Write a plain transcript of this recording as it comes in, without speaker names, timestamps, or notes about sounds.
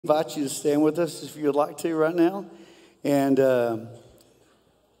Invite you to stand with us if you would like to right now. And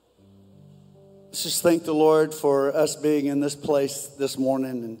let's just thank the Lord for us being in this place this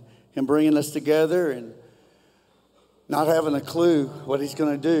morning and Him bringing us together and not having a clue what He's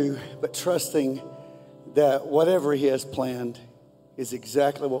going to do, but trusting that whatever He has planned is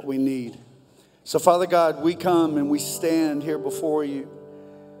exactly what we need. So, Father God, we come and we stand here before you,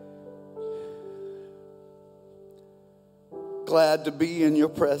 glad to be in your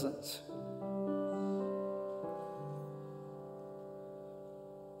presence.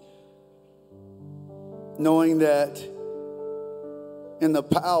 Knowing that in the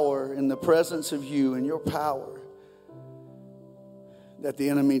power, in the presence of you, in your power, that the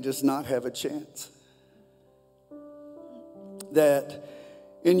enemy does not have a chance. That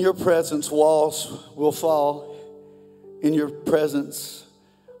in your presence, walls will fall. In your presence,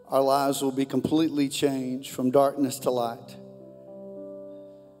 our lives will be completely changed from darkness to light.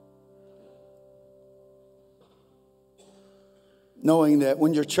 Knowing that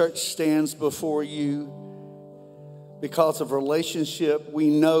when your church stands before you, because of relationship, we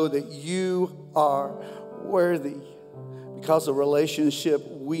know that you are worthy. Because of relationship,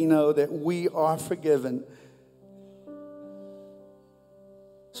 we know that we are forgiven.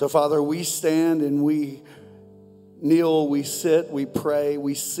 So, Father, we stand and we kneel, we sit, we pray,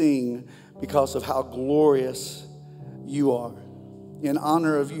 we sing because of how glorious you are. In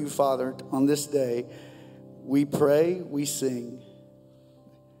honor of you, Father, on this day, we pray, we sing.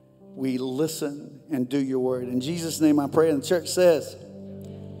 We listen and do your word. In Jesus' name I pray. And the church says,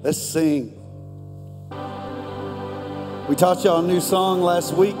 let's sing. We taught y'all a new song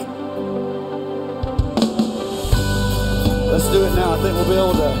last week. Let's do it now. I think we'll be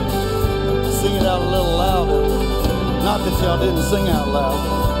able to sing it out a little louder. Not that y'all didn't sing out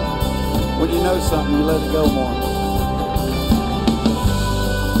loud. When you know something, you let it go more.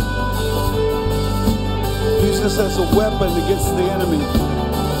 Use this as a weapon against the enemy.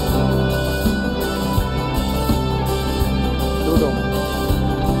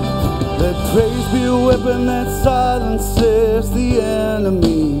 Let praise be a weapon that silences the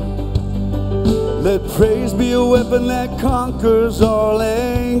enemy. Let praise be a weapon that conquers all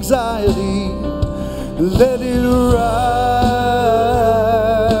anxiety. Let it rise.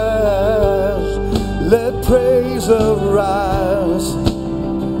 Let praise arise.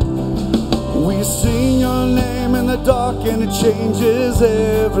 We sing your name in the dark and it changes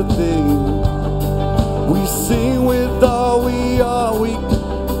everything. We sing with all we are. We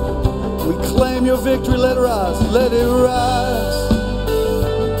claim your victory. Let it rise. Let it rise.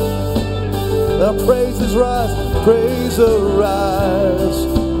 Our praises rise. Praise arise.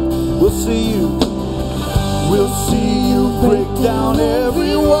 We'll see you. We'll see you break down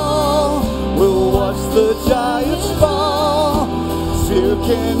every wall. We'll watch the giants fall. Fear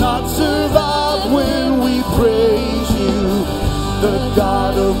cannot survive when we praise you. The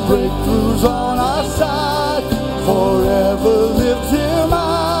God of breakthroughs on our side. Forever lift him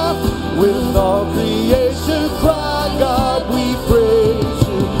high. With all creation cry, God, we praise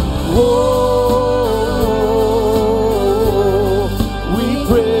you. Oh, we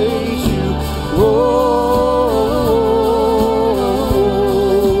praise you. Oh,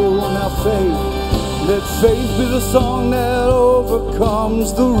 now faith, let faith be the song that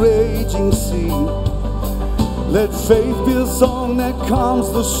overcomes the raging sea. Let faith be the song that calms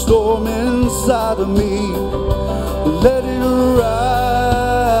the storm inside of me. Let it rise.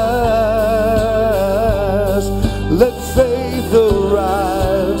 Let faith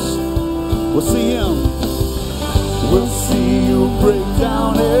arise. We'll see him. We'll see you break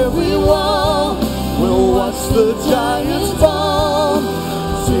down every wall. We'll watch the giants fall.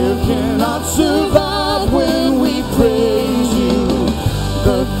 Fear cannot survive when we praise you.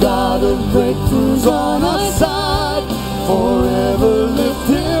 The God of breakthroughs on our side. Forever lift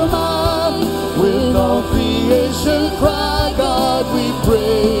him high. With all creation cry, God, we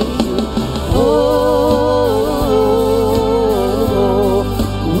praise you. Oh,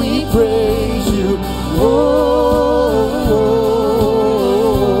 we praise you. Oh,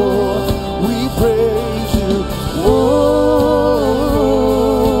 we praise you. Oh,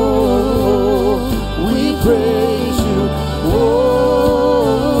 we praise you.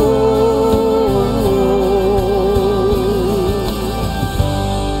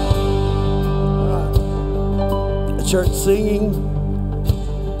 Church singing.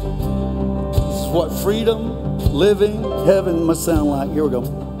 This is what freedom, living, heaven must sound like. Here we go.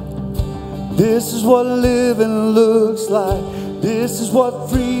 This is what living looks like. This is what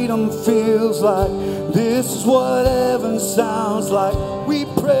freedom feels like. This is what heaven sounds like. We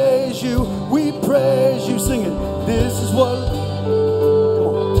praise you, we praise you. Sing it. This is what, come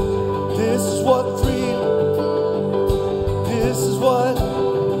on.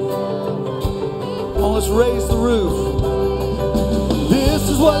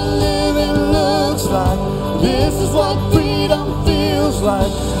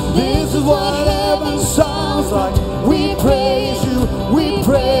 like. This is what heaven sounds like. We praise you, we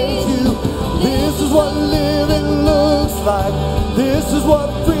praise you. This is what living looks like. This is what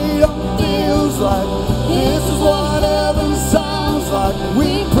freedom feels like. This is what heaven sounds like.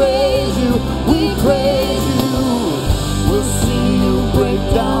 We praise you, we praise you. We'll see you break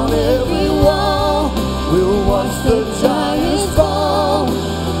down every wall. We'll watch the giants fall.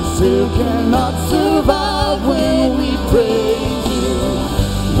 Fear cannot survive when we praise you.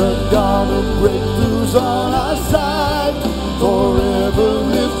 The God of breakthroughs on our side. Forever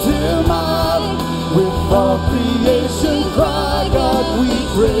lift him up. With all creation cry, God we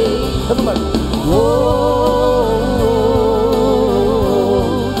praise. Everybody. Whoa,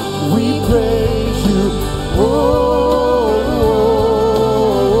 we praise you. Whoa,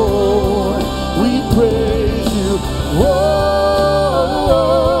 we praise you. Whoa,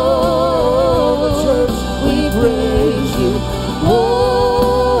 church, we praise you. Whoa.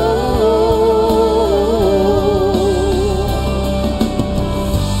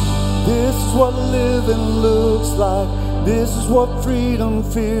 This is what living looks like. This is what freedom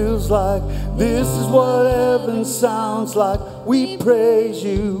feels like. This is what heaven sounds like. We praise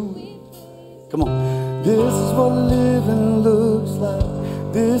you. Come on. This is what living looks like.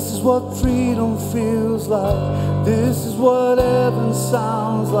 This is what freedom feels like. This is what heaven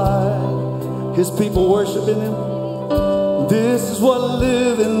sounds like. His people worshiping him. This is what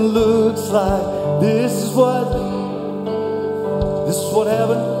living looks like. This is what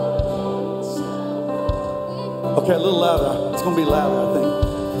heaven. Okay, a little louder. It's going to be louder, I think.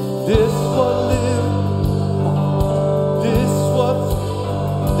 This is what living. This is what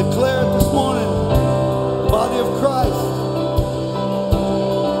declared this morning. Body of Christ.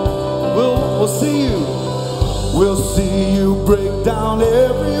 We'll see you. We'll see you break down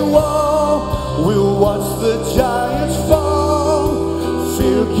every wall. We'll watch the giants fall.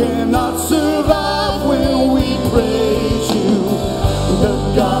 Fear cannot survive when we praise you. The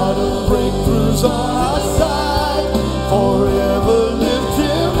God of breakthroughs on our side. Forever lift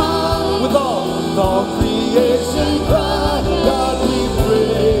him up. With all creation cry, God we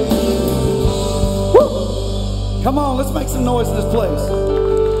praise. Woo! Come on, let's make some noise in this place.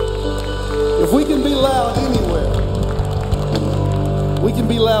 If we can be loud anywhere, we can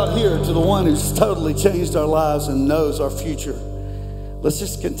be loud here to the one who's totally changed our lives and knows our future. Let's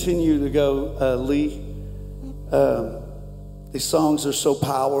just continue to go, Lee. These songs are so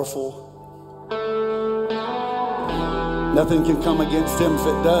powerful. Nothing can come against him. If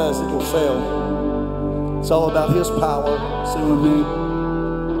it does, it will fail. It's all about his power. Sing with me.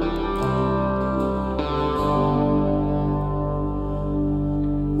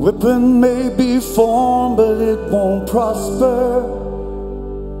 Weapon may be formed, but it won't prosper.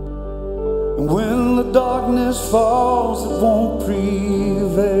 And when the darkness falls, it won't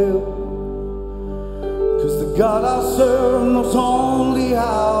prevail. 'Cause the God I serve knows only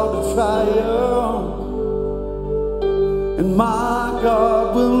how to triumph. And my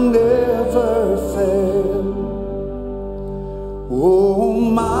God will never fail. Oh,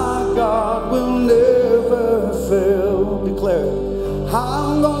 my God will never fail. Declare it.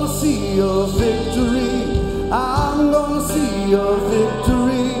 I'm gonna see your victory. I'm gonna see your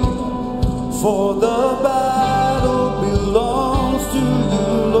victory. For the battle belongs to you,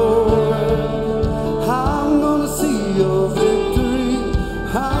 Lord. I'm gonna see your victory.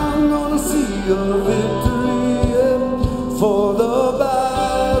 I'm gonna see your victory. For the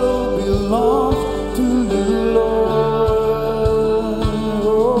battle belongs to you, Lord.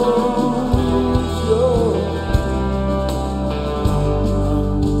 Oh,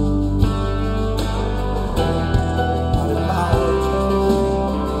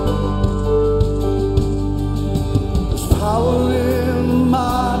 there's power in the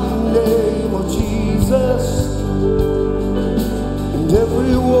mighty name of Jesus. And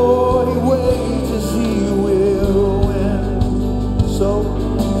every war he wages, he will win. So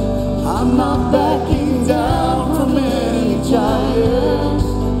I'm not backing down from any giants,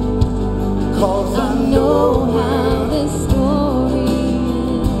 'cause I know how this story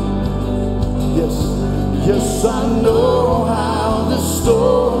ends. Yes, yes, I know how this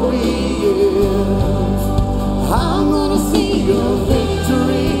story ends. I'm gonna see your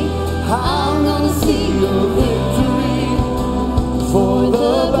victory. I'm gonna see your victory. For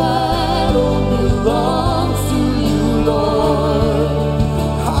the battle belongs to you, Lord.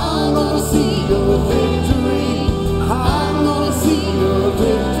 I'm gonna see your victory. I'm gonna see your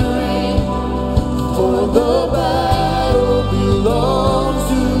victory. For the battle belongs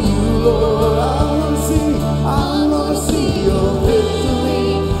to you, Lord. I'm gonna see your victory.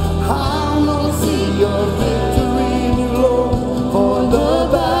 I'm gonna see your victory in you, Lord. For the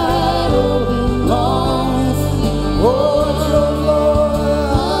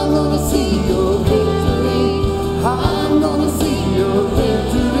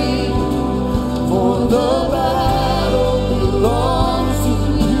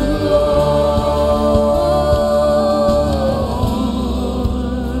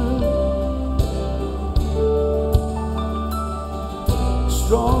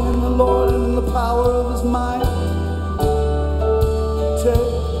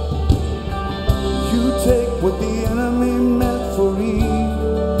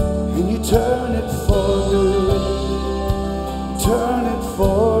turn it for good. Turn it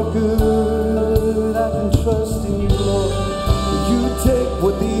for good. I can trust in you, Lord. You take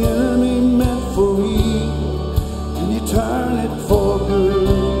what the enemy meant for evil and you turn it for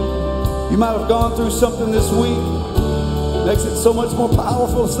good. You might have gone through something this week. Makes it so much more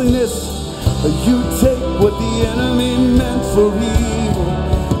powerful. Sing this. You take what the enemy meant for evil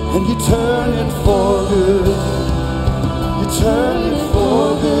and you turn it for good. You turn it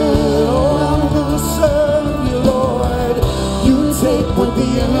for good. Oh, I'm gonna serve you, Lord. You take what the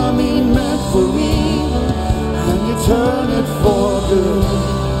enemy meant for evil and you turn it for good.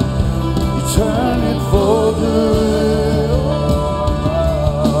 You turn it for good.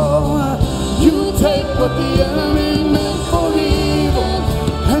 Oh, you take what the enemy meant for evil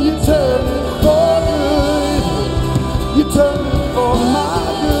and you turn it for good. You turn it for my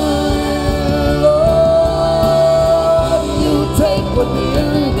good. Lord, you take what the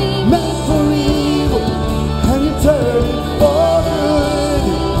enemy meant for evil and you turn it for good.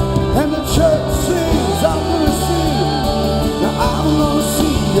 And the church sings, I'm gonna sing. Now I'm gonna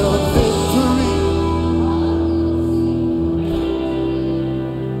see your victory.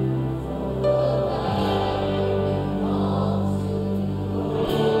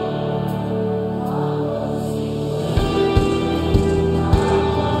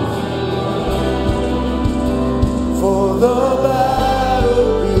 For the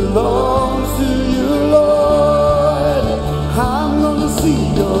battle belongs to you, Lord. I'm gonna see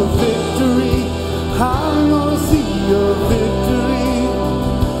your victory. I'm gonna see your victory.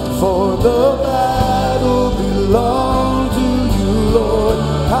 For the battle belongs to you, Lord.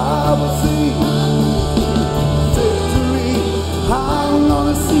 I will see victory. I'm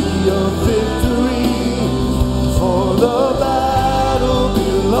gonna see your victory. For the battle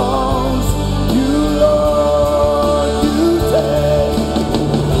belongs to you, Lord.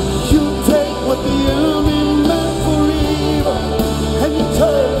 You take what the enemy meant for evil and you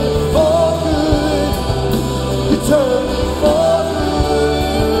turn it for good. You turn it for good.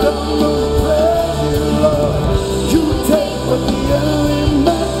 I'm gonna praise you, Lord. You take what the enemy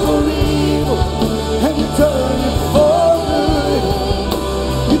meant for evil and you turn it for good.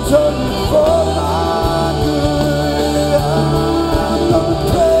 You turn it for my good. I'm gonna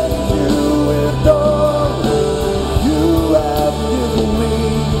praise you with all you have given me.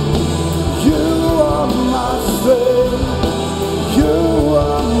 You are my strength. You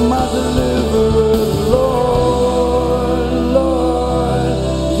are my deliverer, Lord. Lord,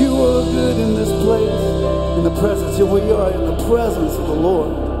 you are good in this place. In the presence, here we are in the presence of the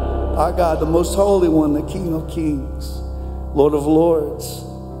Lord, our God, the most holy one, the King of kings, Lord of lords,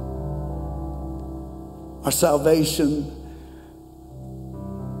 our salvation.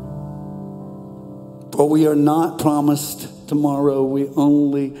 For we are not promised tomorrow. We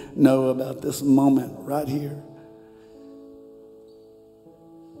only know about this moment right here.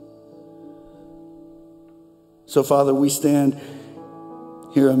 So, Father, we stand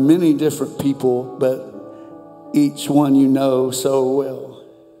here are many different people, but each one you know so well.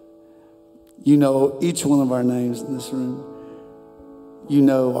 You know each one of our names in this room. You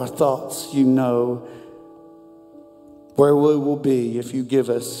know our thoughts. You know where we will be if you give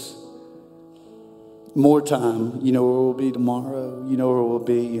us more time. You know where we'll be tomorrow. You know where we'll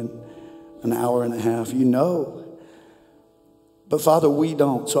be in an hour and a half. You know. But Father, we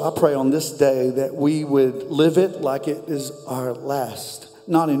don't. So I pray on this day that we would live it like it is our last.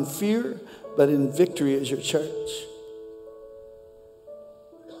 Not in fear, but in victory as your church.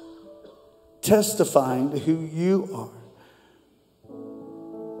 Testifying to who you are.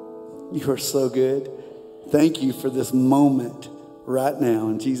 You are so good. Thank you for this moment right now.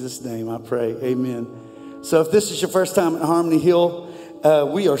 In Jesus' name I pray. Amen. So if this is your first time at Harmony Hill,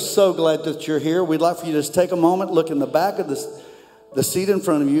 we are so glad that you're here. We'd like for you to just take a moment, look in the back of the seat in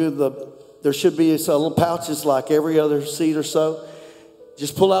front of you. There should be some little pouches like every other seat or so.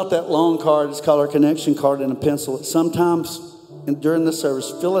 Just pull out that long card. It's called our connection card, and a pencil. Sometimes during the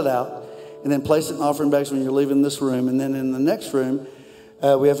service, fill it out and then place it in offering bags when you're leaving this room. And then in the next room,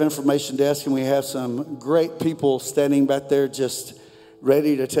 we have information desk, and we have some great people standing back there just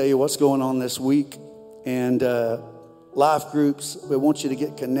ready to tell you what's going on this week. And life groups, we want you to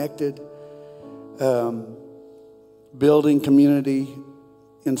get connected. Building community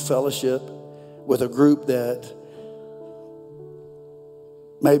in fellowship with a group that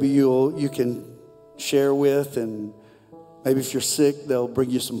maybe you can share with, and maybe if you're sick, they'll bring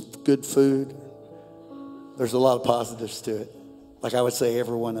you some good food. There's a lot of positives to it. Like I would say,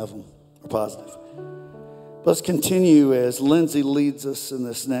 every one of them are positive. Let's continue as Lindsay leads us in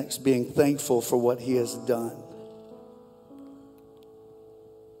this next, being thankful for what he has done.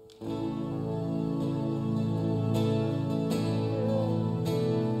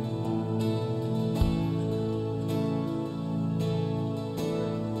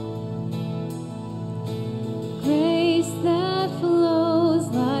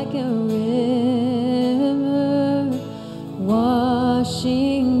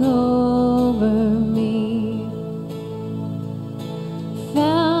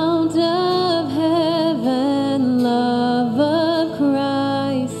 of heaven, love of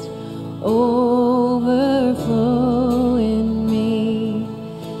Christ, overflow in me.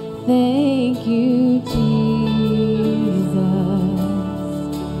 Thank you, Jesus.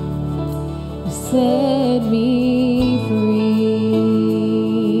 You set me free.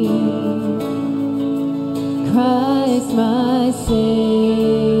 Christ, my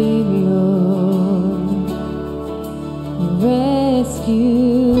Savior,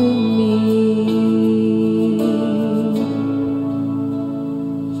 rescue me.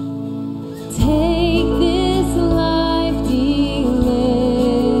 Take this life delivered,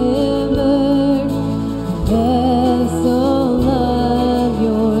 vessel of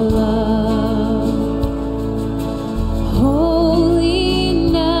your love, holy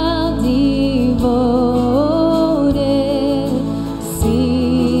now devoted.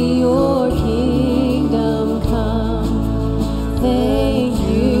 See your kingdom come. Thank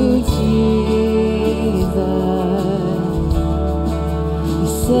you, Jesus. You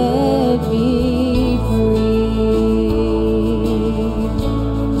set me free.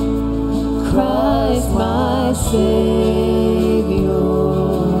 Christ, my Savior,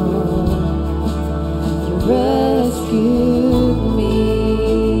 you rescued me.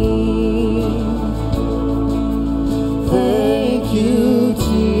 Thank you,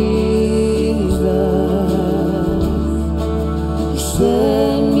 Jesus. You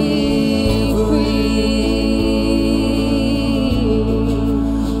set me free.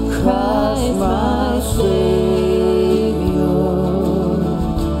 Christ, my Savior,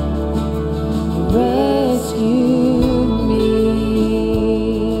 you rescued me.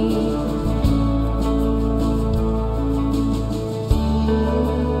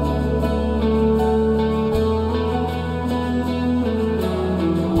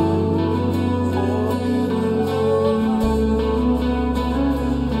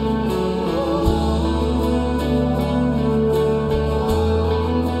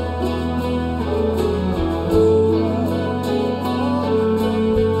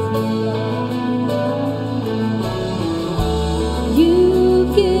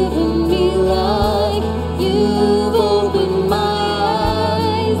 You've given me life, you've opened my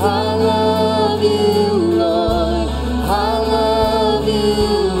eyes. I love you, Lord, I love you,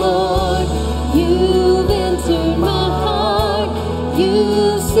 Lord. You've entered my heart,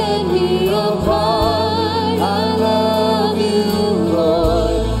 you've set me apart. I love you,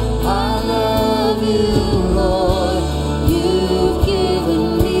 Lord, I love you, Lord. You've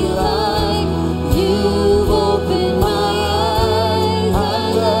given me life, you've opened my eyes.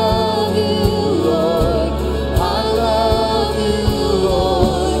 I love you, Lord, I love you,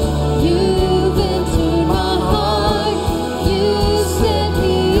 Lord. You've entered my heart, you set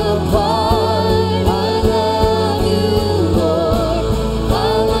me apart. I love you, Lord, I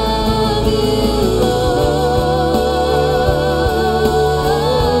love you,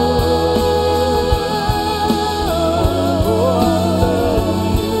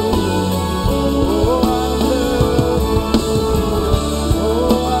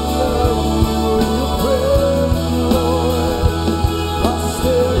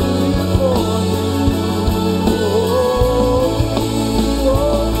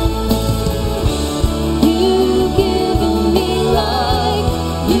 You've given me life,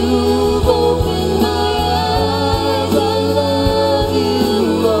 you've opened my eyes. I love you,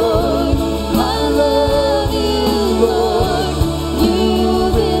 Lord, I love you, Lord.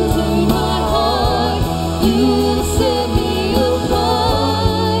 You've entered my heart, you've set me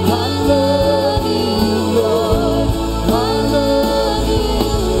apart. I love you, Lord, I love you,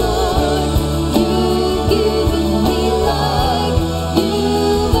 Lord. You've given me life,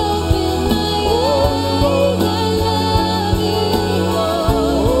 you've opened my eyes. I love you,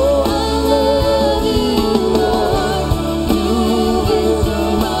 Lord, I love you, Lord. You've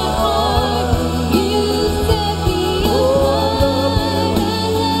entered my heart, you've set me apart. I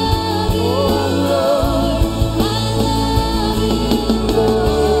love you, Lord, I love you,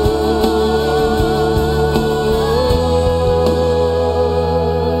 Lord.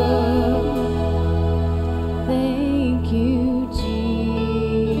 Thank you, Jesus.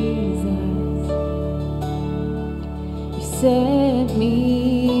 You set me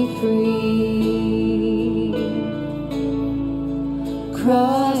free.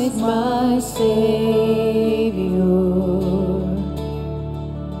 Christ, my Savior,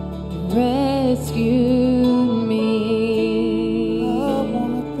 you rescued me. I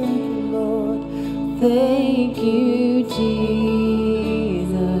wanna thank you, Lord. Thank you,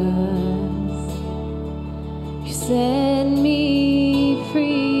 Jesus. You set me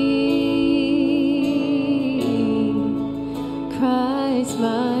free. Christ, Christ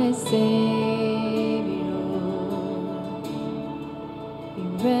my Savior, He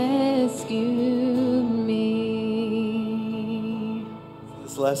rescued me.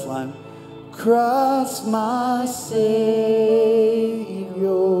 This last line. Christ my Savior,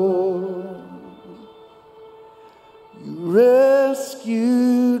 You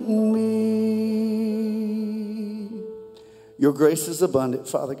rescued me. Your grace is abundant,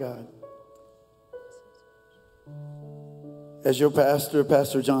 Father God. As your pastor,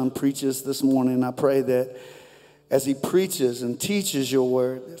 Pastor John, preaches this morning, I pray that as he preaches and teaches your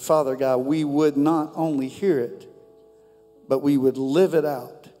word, Father God, we would not only hear it, but we would live it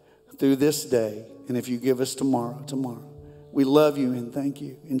out through this day. And if you give us tomorrow. We love you and thank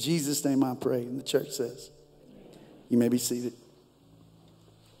you. In Jesus' name I pray. And the church says, you may be seated.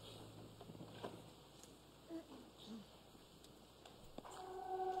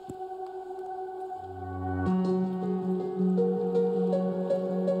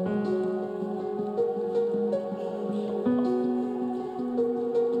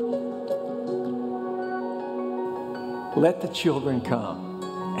 Let the children come,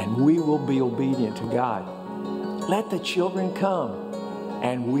 and we will be obedient to God. Let the children come,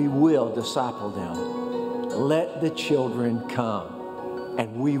 and we will disciple them. Let the children come,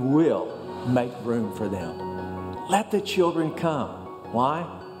 and we will make room for them. Let the children come. Why?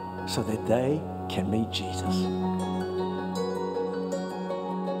 So that they can meet Jesus.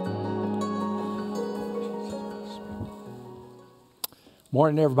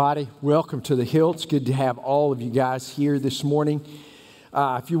 Morning, everybody. Welcome to the Hill. It's good to have all of you guys here this morning.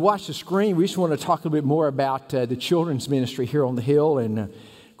 If you watch the screen, we just want to talk a little bit more about the children's ministry here on the Hill. And,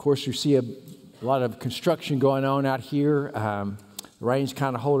 of course, you see a lot of construction going on out here. The rain's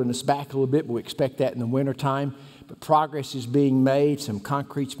kind of holding us back a little bit, but we expect that in the wintertime. But progress is being made. Some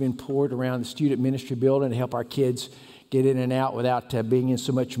concrete's been poured around the student ministry building to help our kids get in and out without being in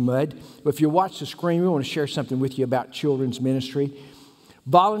so much mud. But if you watch the screen, we want to share something with you about children's ministry.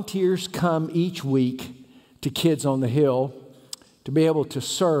 Volunteers come each week to Kids on the Hill to be able to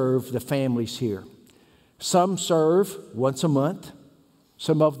serve the families here. Some serve once a month,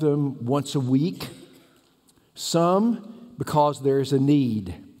 some of them once a week, some because there's a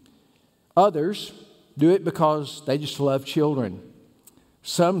need. Others do it because they just love children.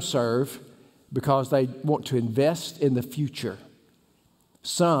 Some serve because they want to invest in the future.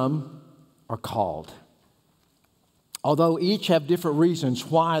 Some are called. Although each have different reasons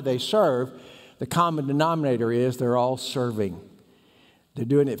why they serve, the common denominator is they're all serving. They're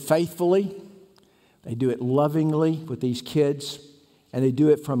doing it faithfully, they do it lovingly with these kids, and they do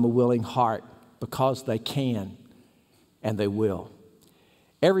it from a willing heart because they can and they will.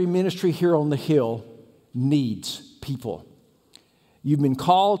 Every ministry here on the Hill needs people. You've been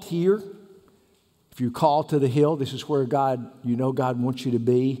called here. If you're called to the Hill, this is where God wants you to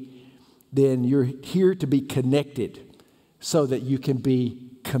be, then you're here to be connected so that you can be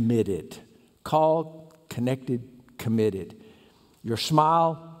committed. Called, connected, committed. Your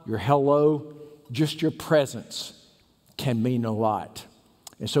smile, your hello, just your presence can mean a lot.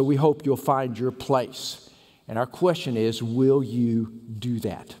 And so we hope you'll find your place. And our question is, will you do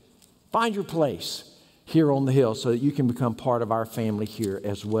that? Find your place here on the Hill so that you can become part of our family here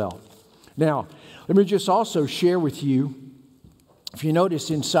as well. Now, let me just also share with you, if you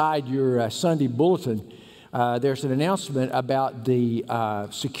notice inside your Sunday bulletin, there's an announcement about the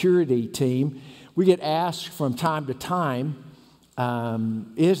security team. We get asked from time to time,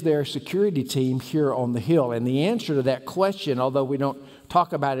 is there a security team here on the Hill? And the answer to that question, although we don't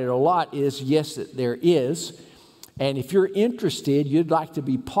talk about it a lot, is yes, there is. And if you're interested, you'd like to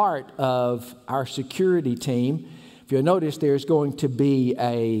be part of our security team, if you'll notice, there's going to be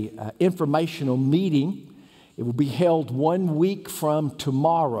an informational meeting. It will be held 1 week from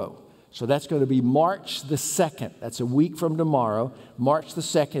tomorrow. So that's going to be March the 2nd. That's a week from tomorrow, March the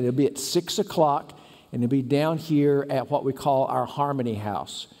 2nd. It'll be at 6 o'clock, and it'll be down here at what we call our Harmony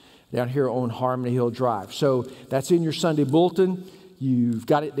House, down here on Harmony Hill Drive. So that's in your Sunday bulletin. You've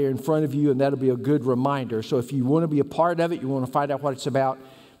got it there in front of you, and that'll be a good reminder. So if you want to be a part of it, you want to find out what it's about,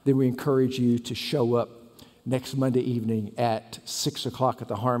 then we encourage you to show up next Monday evening at 6 o'clock at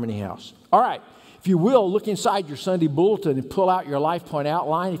the Harmony House. All right. If you will, look inside your Sunday bulletin and pull out your Life Point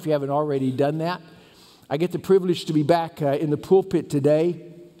outline if you haven't already done that. I get the privilege to be back in the pulpit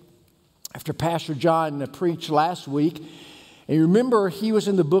today after Pastor John preached last week. And you remember, he was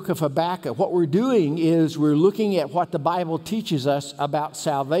in the book of Habakkuk. What we're doing is we're looking at what the Bible teaches us about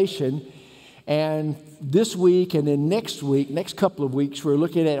salvation. And this week and then next week, next couple of weeks, we're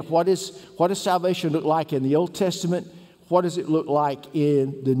looking at what does salvation look like in the Old Testament? What does it look like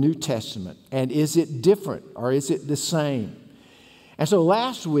in the New Testament? And is it different or is it the same? And so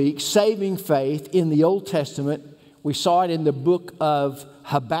last week, saving faith in the Old Testament, we saw it in the book of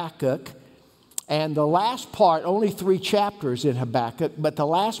Habakkuk. And the last part, only 3 chapters in Habakkuk, but the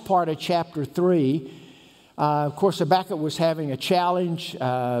last part of chapter 3, of course, Habakkuk was having a challenge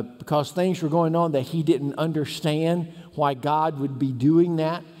because things were going on that he didn't understand why God would be doing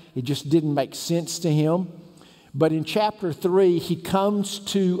that. It just didn't make sense to him. But in chapter 3, he comes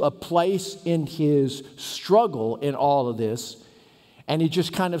to a place in his struggle in all of this, and he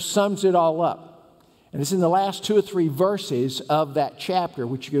just kind of sums it all up. And it's in the last 2 or 3 verses of that chapter,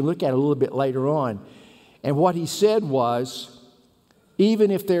 which you can look at a little bit later on. And what he said was,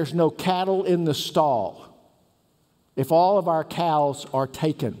 even if there's no cattle in the stall, if all of our cows are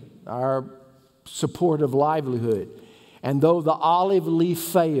taken, our support of livelihood, and though the olive leaf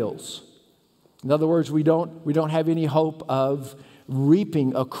fails, in other words, we don't have any hope of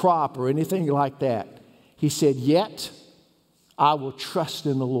reaping a crop or anything like that, he said, yet I will trust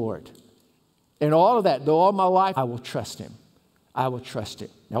in the Lord. And all of that, though all my life, I will trust him. I will trust him.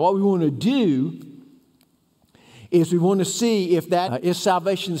 Now, what we want to do is we want to see if that is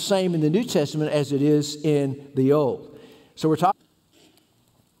salvation the same in the New Testament as it is in the Old. So we're talking.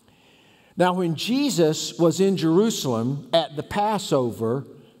 Now, when Jesus was in Jerusalem at the Passover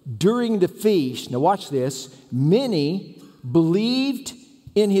during the feast, now watch this, many believed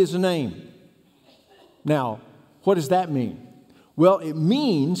in his name. Now, what does that mean? Well, it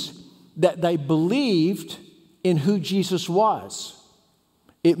means that they believed in who Jesus was.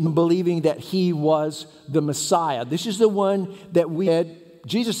 Believing that he was the Messiah. This is the one that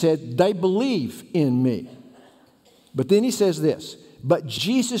Jesus said, they believe in me. But then he says this, but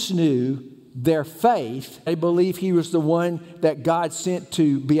Jesus knew their faith. They believe he was the one that God sent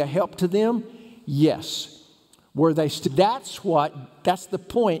to be a help to them. Yes. Were they that's the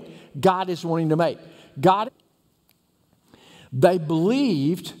point God is wanting to make. They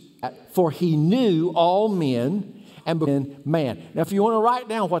believed, for he knew all men and man. Now, if you want to write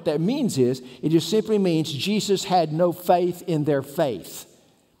down what that means it just simply means Jesus had no faith in their faith.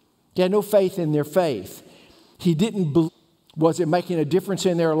 He had no faith in their faith. He didn't believe. Was it making a difference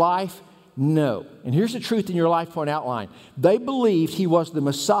in their life? No. And here's the truth in your life point outline. They believed he was the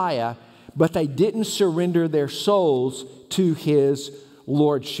Messiah, but they didn't surrender their souls to his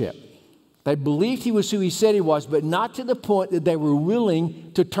lordship. They believed he was who he said he was, but not to the point that they were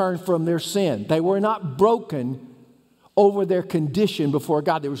willing to turn from their sin. They were not broken over their condition before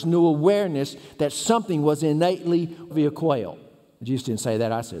God. There was no awareness that something was innately via quail. Jesus didn't say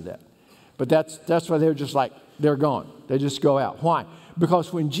that, I said that. But that's why they're just like, they're gone. They just go out. Why?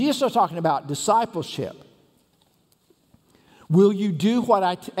 Because when Jesus was talking about discipleship, will you do what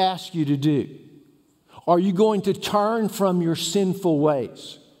I ask you to do? Are you going to turn from your sinful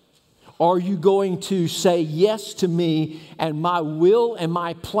ways? Are you going to say yes to me and my will and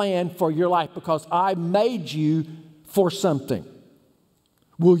my plan for your life because I made you for something?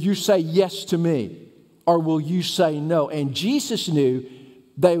 Will you say yes to me or will you say no? And Jesus knew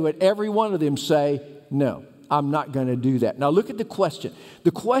they would, every one of them, say, no, I'm not going to do that. Now look at the question.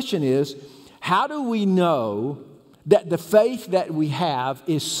 The question is, how do we know that the faith that we have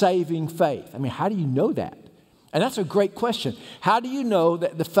is saving faith? I mean, how do you know that? And that's a great question. How do you know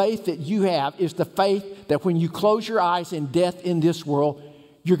that the faith that you have is the faith that when you close your eyes in death in this world,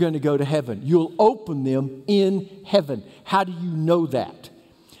 you're going to go to heaven? You'll open them in heaven. How do you know that?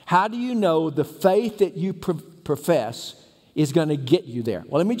 How do you know the faith that you profess is going to get you there?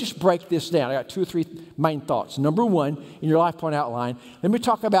 Well, let me just break this down. I got 2 or 3 main thoughts. Number one, in your life point outline, let me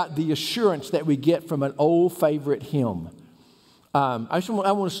talk about the assurance that we get from an old favorite hymn. I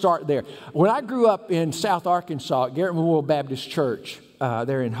want to start there. When I grew up in South Arkansas at Garrett Memorial Baptist Church,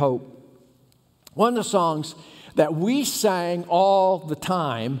 there in Hope, one of the songs that we sang all the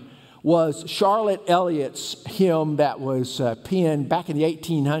time was Charlotte Elliott's hymn that was penned back in the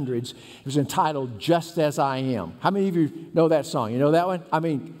 1800s. It was entitled, Just As I Am. How many of you know that song? You know that one? I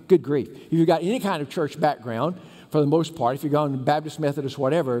mean, good grief. If you've got any kind of church background, for the most part, if you're going Baptist, Methodist,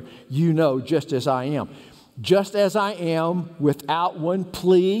 whatever, you know Just As I Am. Just as I am, without one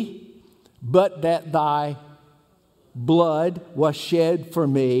plea, but that thy blood was shed for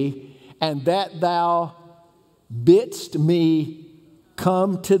me, and that thou bidst me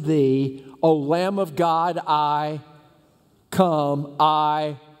come to thee, O Lamb of God, I come,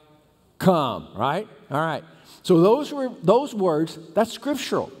 right? All right. So those words, that's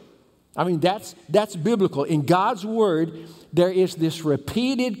scriptural. I mean, that's biblical. In God's word, there is this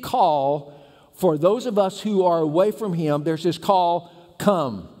repeated call for those of us who are away from him. There's this call,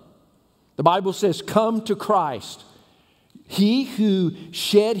 come. The Bible says, come to Christ. He who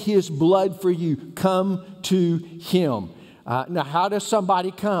shed his blood for you, come to him. Now, how does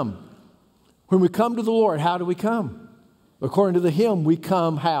somebody come? When we come to the Lord, how do we come? According to the hymn, we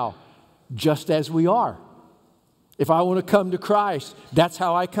come how? Just as we are. If I want to come to Christ, that's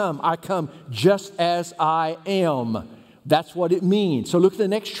how I come. I come just as I am. That's what it means. So look at the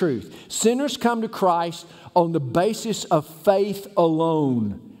next truth. Sinners come to Christ on the basis of faith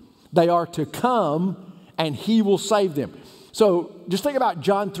alone. They are to come and He will save them. So just think about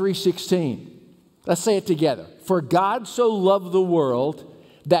John 3:16. Let's say it together. For God so loved the world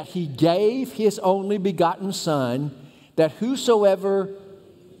that He gave His only begotten Son, that whosoever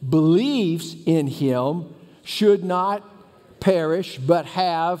believes in Him should not perish but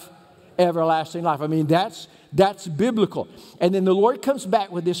have everlasting life. I mean, that's biblical. And then the Lord comes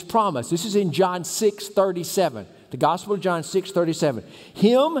back with this promise. This is in John 6:37. The Gospel of John 6:37.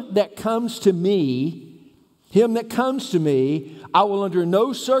 Him that comes to me, I will under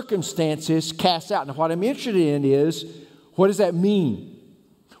no circumstances cast out. Now, what I'm interested in is, what does that mean?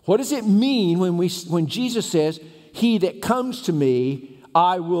 What does it mean when Jesus says, he that comes to me,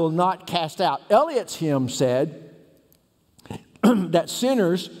 I will not cast out? Eliot's hymn said that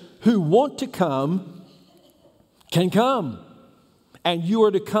sinners who want to come can come. And you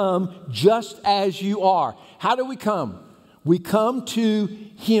are to come just as you are. How do we come? We come to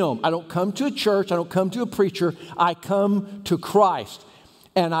Him. I don't come to a church. I don't come to a preacher. I come to Christ.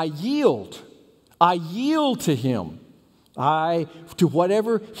 And I yield. I yield to Him. To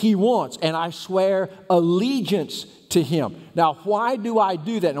whatever He wants. And I swear allegiance to Him. Now, why do I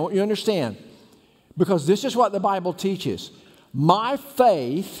do that? And I want you to understand. Because this is what the Bible teaches. My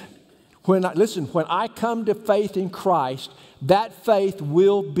faith, when I come to faith in Christ, that faith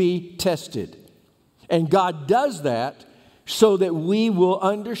will be tested. And God does that so that we will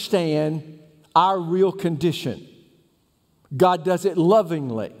understand our real condition. God does it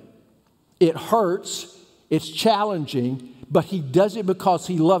lovingly. It hurts, it's challenging, but He does it because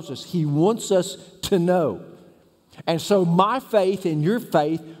He loves us. He wants us to know. And so my faith and your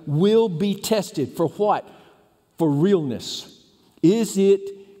faith will be tested. For what? For realness. Is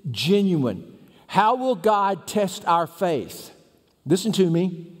it genuine? How will God test our faith? Listen to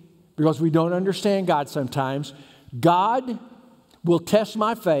me, because we don't understand God sometimes. God will test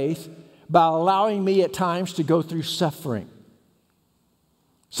my faith by allowing me at times to go through suffering.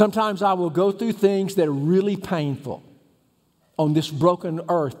 Sometimes I will go through things that are really painful on this broken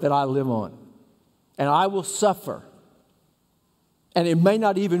earth that I live on. And I will suffer. And it may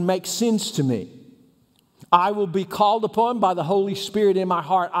not even make sense to me. I will be called upon by the Holy Spirit in my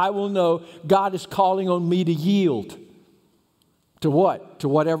heart. I will know God is calling on me to yield. To what? To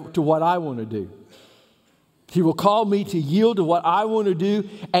what I want to do. He will call me to yield to what I want to do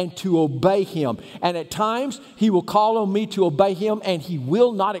and to obey Him. And at times, He will call on me to obey Him and He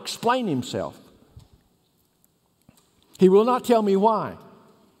will not explain Himself. He will not tell me why.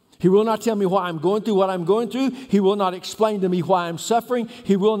 He will not tell me why I'm going through what I'm going through. He will not explain to me why I'm suffering.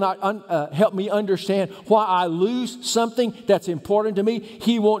 He will not help me understand why I lose something that's important to me.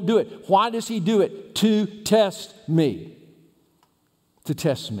 He won't do it. Why does He do it? To test me. To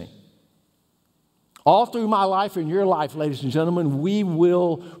test me. All through my life and your life, ladies and gentlemen, we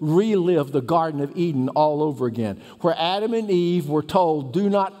will relive the Garden of Eden all over again, where Adam and Eve were told, do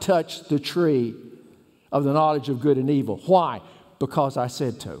not touch the tree of the knowledge of good and evil. Why? Because I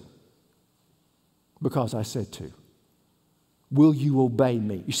said to. Because I said to. Will you obey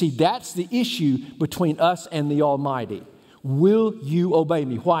me? You see, that's the issue between us and the Almighty. Will you obey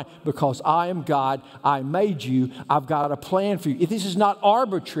me? Why? Because I am God. I made you. I've got a plan for you. If this is not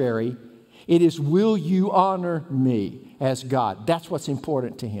arbitrary, it is, will you honor me as God? That's what's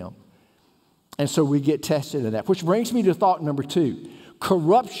important to Him. And so we get tested in that. Which brings me to thought number 2.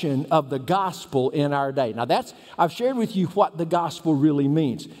 Corruption of the gospel in our day. Now I've shared with you what the gospel really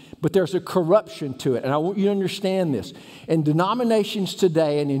means. But there's a corruption to it. And I want you to understand this. In denominations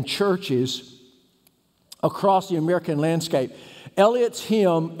today and in churches across the American landscape, Eliot's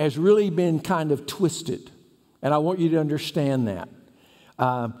hymn has really been kind of twisted. And I want you to understand that.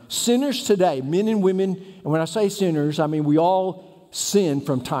 Sinners today, men and women, and when I say sinners, I mean we all sin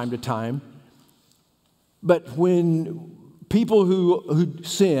from time to time. But when people who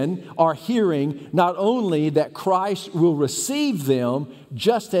sin are hearing not only that Christ will receive them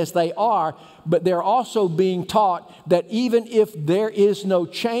just as they are, but they're also being taught that even if there is no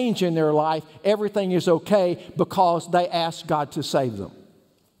change in their life, everything is okay because they ask God to save them.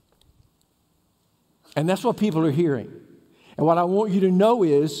 And that's what people are hearing. And what I want you to know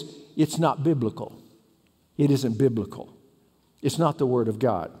is it's not biblical. It isn't biblical. It's not the Word of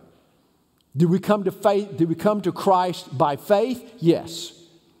God. Do we come to faith? Do we come to Christ by faith? Yes.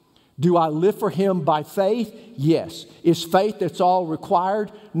 Do I live for Him by faith? Yes. Is faith that's all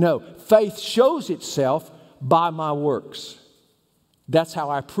required? No. Faith shows itself by my works. That's how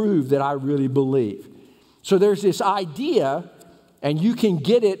I prove that I really believe. So there's this idea, and you can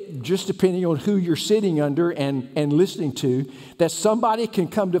get it just depending on who you're sitting under and listening to, that somebody can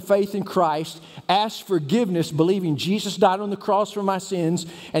come to faith in Christ, ask forgiveness, believing Jesus died on the cross for my sins,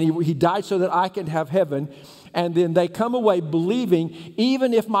 and He died so that I can have heaven. And then they come away believing,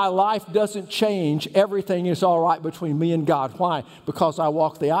 even if my life doesn't change, everything is all right between me and God. Why? Because I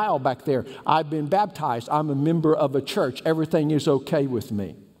walked the aisle back there. I've been baptized. I'm a member of a church. Everything is okay with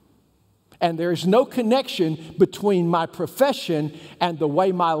me. And there is no connection between my profession and the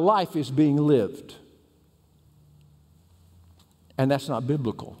way my life is being lived. And that's not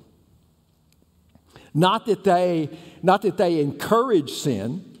biblical. Not that they encourage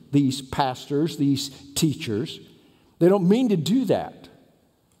sin, these pastors, these teachers. They don't mean to do that.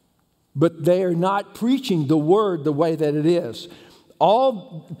 But they are not preaching the word the way that it is.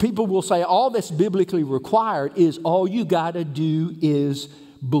 All people will say, all that's biblically required is all you got to do is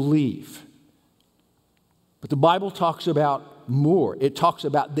believe. But the Bible talks about more. It talks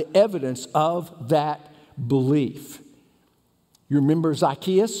about the evidence of that belief. You remember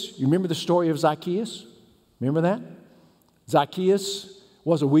Zacchaeus? You remember the story of Zacchaeus? Remember that? Zacchaeus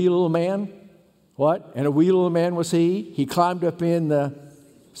was a wee little man. What? And a wee little man was he. He climbed up in the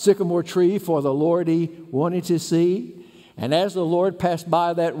sycamore tree for the Lord he wanted to see. And as the Lord passed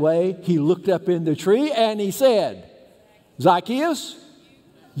by that way, he looked up in the tree and he said, Zacchaeus,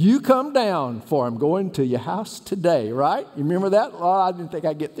 you come down, for I'm going to your house today, right? You remember that? Oh, I didn't think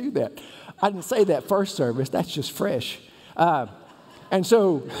I'd get through that. I didn't say that first service. That's just fresh. And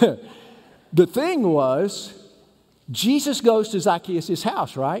so the thing was, Jesus goes to Zacchaeus'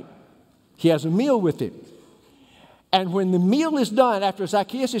 house, right? He has a meal with him. And when the meal is done, after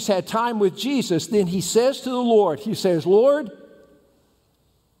Zacchaeus has had time with Jesus, then he says to the Lord, he says, Lord,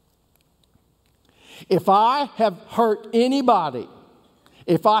 if I have hurt anybody,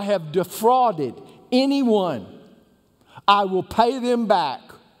 if I have defrauded anyone, I will pay them back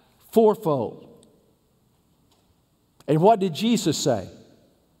fourfold. And what did Jesus say?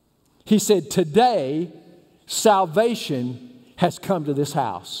 He said, today, salvation has come to this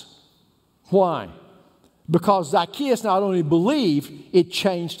house. Why? Because Zacchaeus not only believed, it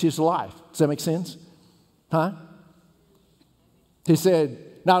changed his life. Does that make sense? Huh? He said,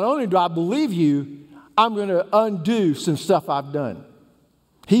 not only do I believe you, I'm going to undo some stuff I've done.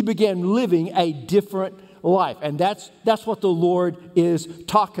 He began living a different life. And that's what the Lord is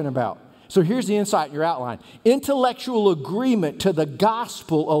talking about. So here's the insight in your outline. Intellectual agreement to the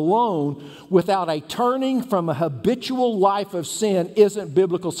gospel alone without a turning from a habitual life of sin isn't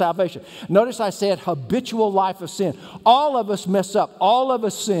biblical salvation. Notice I said habitual life of sin. All of us mess up. All of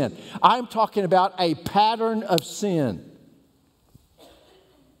us sin. I'm talking about a pattern of sin.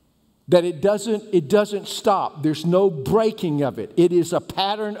 That it doesn't stop. There's no breaking of it. It is a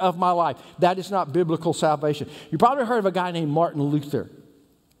pattern of my life. That is not biblical salvation. You probably heard of a guy named Martin Luther.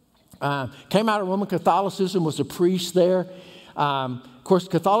 Came out of Roman Catholicism, was a priest there. Of course,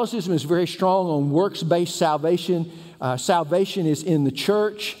 Catholicism is very strong on works-based salvation. Salvation is in the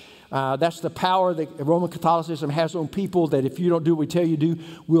church. That's the power that Roman Catholicism has on people, that if you don't do what we tell you to do,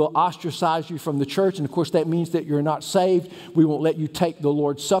 we'll ostracize you from the church. And of course, that means that you're not saved. We won't let you take the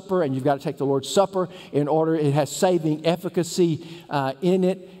Lord's Supper, and you've got to take the Lord's Supper in order. It has saving efficacy in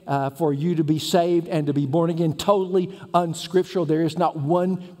it for you to be saved and to be born again. Totally unscriptural. There is not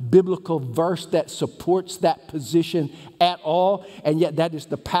one biblical verse that supports that position at all, and yet that is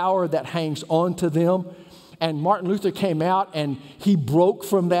the power that hangs on to them. And Martin Luther came out and he broke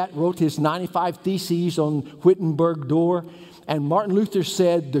from that, wrote his 95 Theses on Wittenberg door. And Martin Luther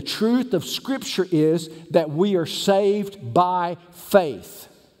said, the truth of Scripture is that we are saved by faith.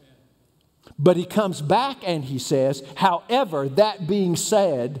 But he comes back and he says, however, that being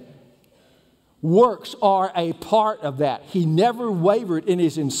said, works are a part of that. He never wavered in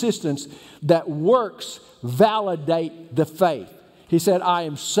his insistence that works validate the faith. He said, I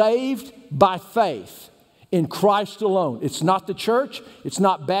am saved by faith. In Christ alone. It's not the church. It's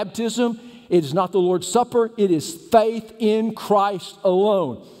not baptism. It is not the Lord's Supper. It is faith in Christ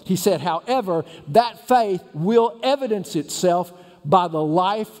alone. He said, however, that faith will evidence itself by the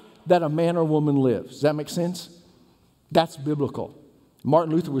life that a man or woman lives. Does that make sense? That's biblical.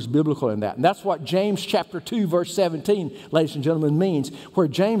 Martin Luther was biblical in that. And that's what James chapter 2, verse 17, ladies and gentlemen, means. Where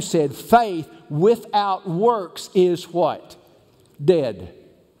James said, faith without works is what? Dead.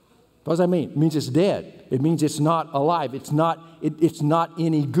 What does that mean? It means it's dead. It means it's not alive. It's not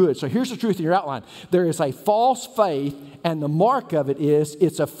any good. So here's the truth in your outline. There is a false faith, and the mark of it is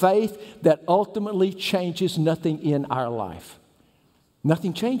it's a faith that ultimately changes nothing in our life.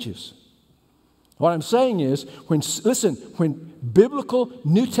 Nothing changes. What I'm saying is, when biblical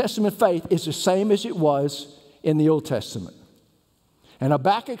New Testament faith is the same as it was in the Old Testament. And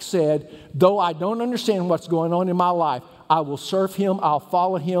Habakkuk said, though I don't understand what's going on in my life, I will serve him, I'll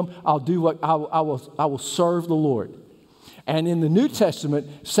follow him, I will serve the Lord. And in the New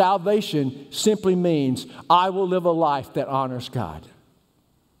Testament, salvation simply means I will live a life that honors God.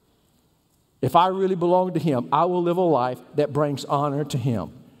 If I really belong to him, I will live a life that brings honor to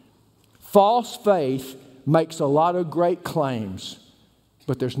him. False faith makes a lot of great claims,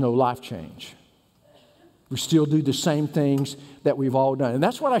 but there's no life change. We still do the same things that we've all done. And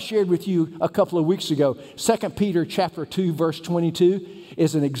that's what I shared with you a couple of weeks ago. 2 Peter chapter 2, verse 22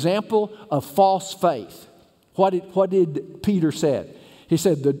 is an example of false faith. What did Peter say? He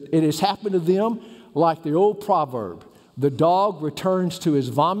said, it has happened to them like the old proverb. The dog returns to his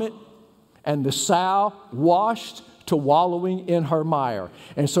vomit, and the sow washed to wallowing in her mire.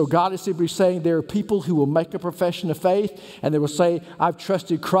 And so God is simply saying there are people who will make a profession of faith and they will say, I've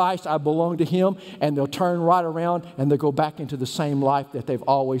trusted Christ, I belong to him, and they'll turn right around and they'll go back into the same life that they've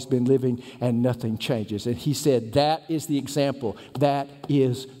always been living and nothing changes. And he said that is the example. That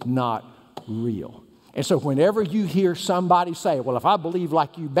is not real. And so whenever you hear somebody say, well, if I believe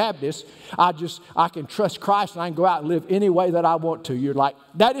like you Baptists, I can trust Christ and I can go out and live any way that I want to, you're like,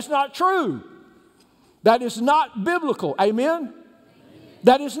 that is not true. That is not biblical. Amen?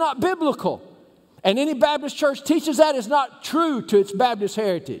 That is not biblical. And any Baptist church teaches that is not true to its Baptist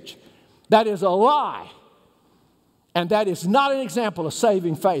heritage. That is a lie. And that is not an example of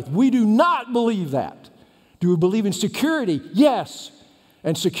saving faith. We do not believe that. Do we believe in security? Yes.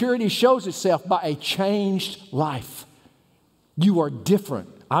 And security shows itself by a changed life. You are different.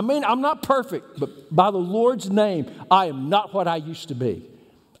 I mean, I'm not perfect, but by the Lord's name, I am not what I used to be.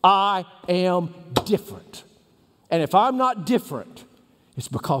 I am different. And if I'm not different, it's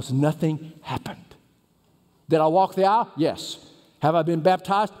because nothing happened. Did I walk the aisle? Yes. Have I been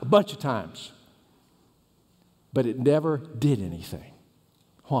baptized? A bunch of times. But it never did anything.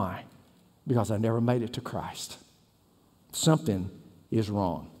 Why? Because I never made it to Christ. Something is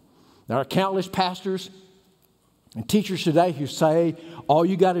wrong. There are countless pastors and teachers today who say all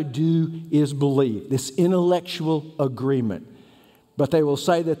you got to do is believe. This intellectual agreement. But they will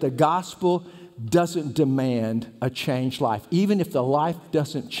say that the gospel doesn't demand a changed life. Even if the life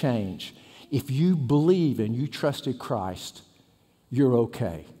doesn't change, if you believe and you trusted Christ, you're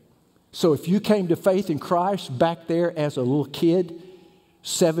okay. So if you came to faith in Christ back there as a little kid,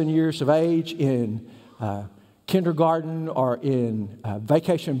 7 years of age in kindergarten or in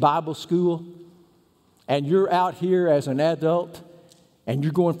vacation Bible school, and you're out here as an adult and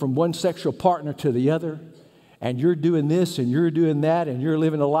you're going from one sexual partner to the other, and you're doing this and you're doing that and you're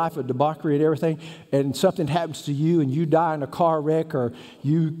living a life of debauchery and everything, and something happens to you and you die in a car wreck or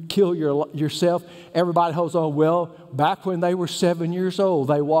you kill yourself, everybody holds on, well, back when they were 7 years old,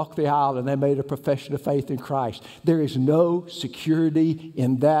 they walked the aisle and they made a profession of faith in Christ. There is no security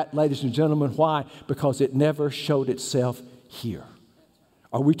in that, ladies and gentlemen. Why? Because it never showed itself here.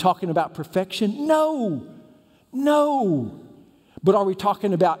 Are we talking about perfection? No. No. But are we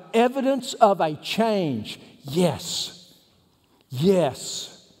talking about evidence of a change? Yes.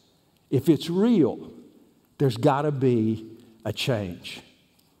 Yes. If it's real, there's got to be a change.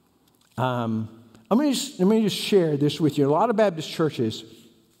 Let me just share this with you. In a lot of Baptist churches,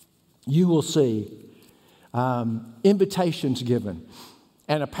 you will see invitations given.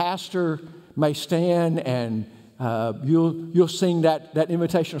 And a pastor may stand and you'll sing that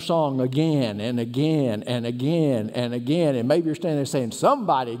invitational song again and again and again and again. And maybe you're standing there saying,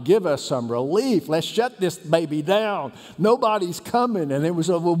 somebody give us some relief. Let's shut this baby down. Nobody's coming. And it was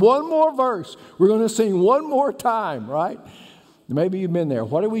one more verse. We're going to sing one more time, right? Maybe you've been there.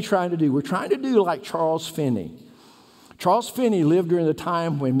 What are we trying to do? We're trying to do like Charles Finney. Charles Finney lived during the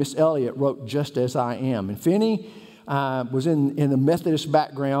time when Miss Elliott wrote Just As I Am. And Finney was in a Methodist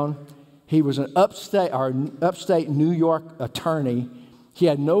background. He was an upstate New York attorney. He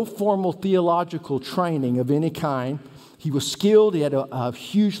had no formal theological training of any kind. He was skilled. He had a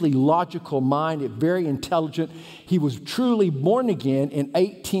hugely logical mind, very intelligent. He was truly born again in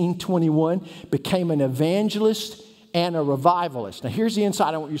 1821, became an evangelist and a revivalist. Now, here's the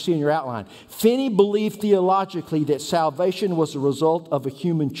insight I want you to see in your outline. Finney believed theologically that salvation was the result of a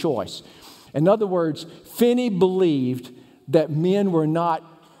human choice. In other words, Finney believed that men were not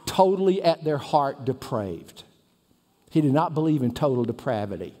totally at their heart depraved. He did not believe in total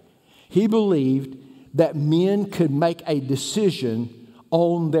depravity. He believed that men could make a decision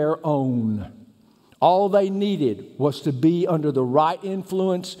on their own. All they needed was to be under the right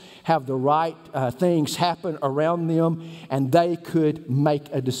influence, have the right things happen around them, and they could make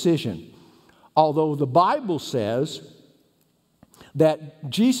a decision. Although the Bible says that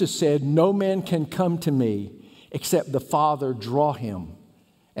Jesus said, "No man can come to me except the Father draw him,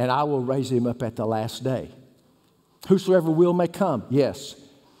 and I will raise him up at the last day." Whosoever will may come, yes,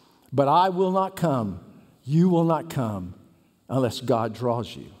 but I will not come, you will not come unless God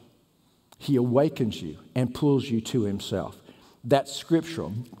draws you. He awakens you and pulls you to himself. That's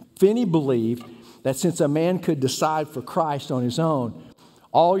scriptural. Finney believed that since a man could decide for Christ on his own,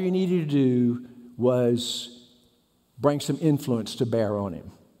 all you needed to do was bring some influence to bear on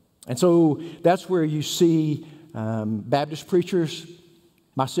him. And so that's where you see Baptist preachers,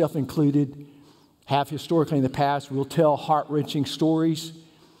 myself included, have historically in the past, will tell heart-wrenching stories.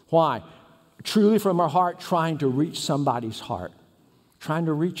 Why? Truly from our heart, trying to reach somebody's heart, trying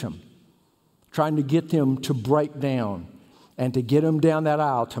to reach them, trying to get them to break down and to get them down that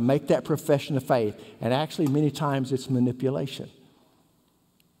aisle to make that profession of faith. And actually, many times it's manipulation.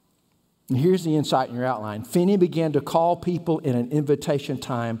 And here's the insight in your outline. Finney began to call people in an invitation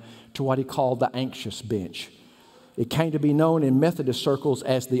time to what he called the anxious bench. It came to be known in Methodist circles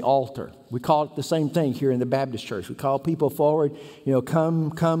as the altar. We call it the same thing here in the Baptist church. We call people forward,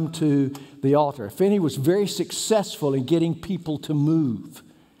 come to the altar. Finney was very successful in getting people to move,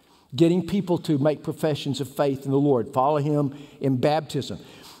 getting people to make professions of faith in the Lord, follow him in baptism.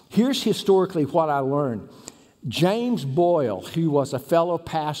 Here's historically what I learned. James Boyle, who was a fellow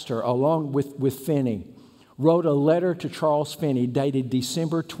pastor along with Finney, wrote a letter to Charles Finney dated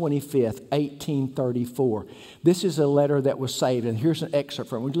December 25th, 1834. This is a letter that was saved, and here's an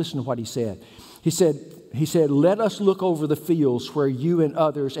excerpt from it. Listen to what he said. He said, "Let us look over the fields where you and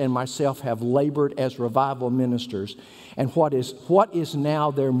others and myself have labored as revival ministers, and what is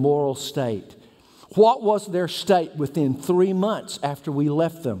now their moral state. What was their state within 3 months after we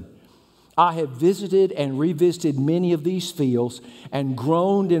left them? I have visited and revisited many of these fields and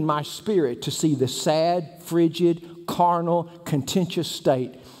groaned in my spirit to see the sad, frigid, carnal, contentious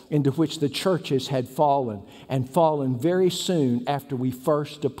state into which the churches had fallen, and fallen very soon after we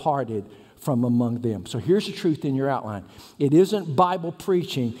first departed from among them." So here's the truth in your outline. It isn't Bible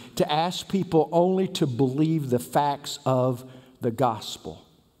preaching to ask people only to believe the facts of the gospel.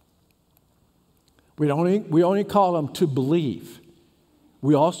 We only call them to believe.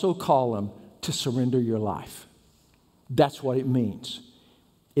 We also call them to surrender your life. That's what it means.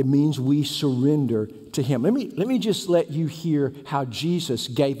 It means we surrender to him. Let me just let you hear how Jesus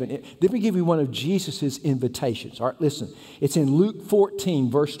gave it. Let me give you one of Jesus' invitations. All right, listen. It's in Luke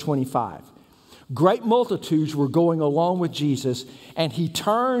 14, verse 25. Great multitudes were going along with Jesus, and he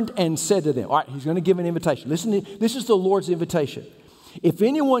turned and said to them, all right, he's going to give an invitation. Listen, this is the Lord's invitation. "If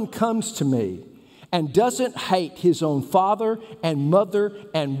anyone comes to me and doesn't hate his own father and mother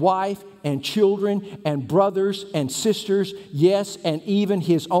and wife and children and brothers and sisters, yes, and even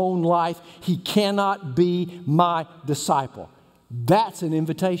his own life, he cannot be my disciple." That's an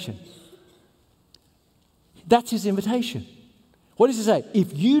invitation. That's his invitation. What does he say?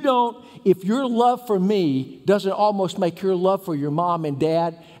 If your love for me doesn't almost make your love for your mom and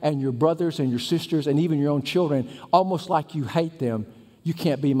dad and your brothers and your sisters and even your own children almost like you hate them, you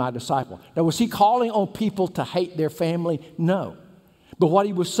can't be my disciple. Now, was he calling on people to hate their family? No. But what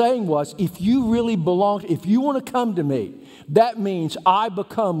he was saying was, if you really belong, if you want to come to me, that means I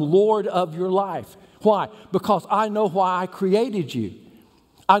become Lord of your life. Why? Because I know why I created you.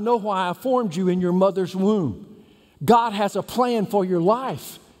 I know why I formed you in your mother's womb. God has a plan for your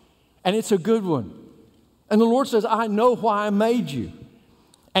life, and it's a good one. And the Lord says, I know why I made you.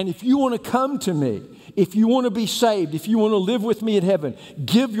 And if you want to come to me, if you want to be saved, if you want to live with me in heaven,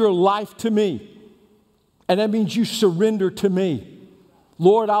 give your life to me. And that means you surrender to me.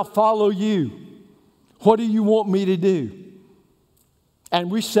 Lord, I'll follow you. What do you want me to do?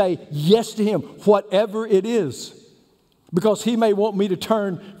 And we say yes to him, whatever it is. Because he may want me to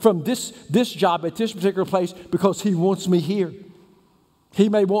turn from this job at this particular place because he wants me here. He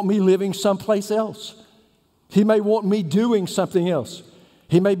may want me living someplace else. He may want me doing something else.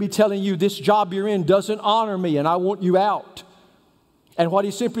 He may be telling you this job you're in doesn't honor me and I want you out. And what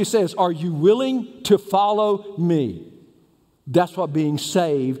he simply says, are you willing to follow me? That's what being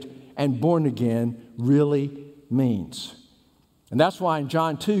saved and born again really means. And that's why in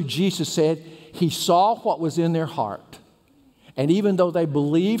John 2, Jesus said he saw what was in their heart. And even though they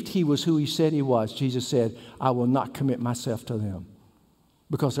believed he was who he said he was, Jesus said, I will not commit myself to them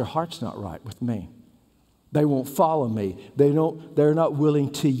because their heart's not right with me. They won't follow me. They're not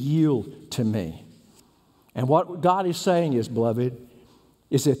willing to yield to me. And what God is saying is, beloved,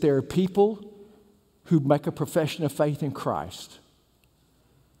 is that there are people who make a profession of faith in Christ,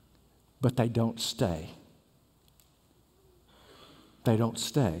 but they don't stay. They don't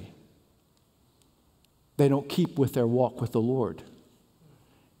stay. They don't keep with their walk with the Lord.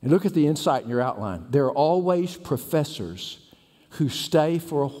 And look at the insight in your outline. There are always professors who stay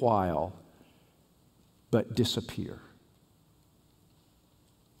for a while but disappear.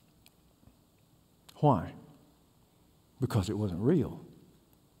 Why? Because it wasn't real.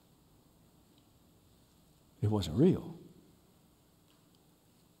 It wasn't real.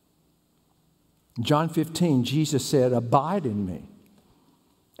 In John 15, Jesus said, "Abide in me,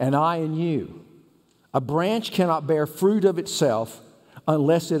 and I in you. A branch cannot bear fruit of itself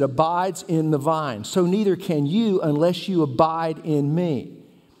unless it abides in the vine. So neither can you unless you abide in me."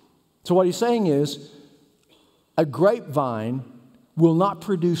 So what he's saying is, a grapevine will not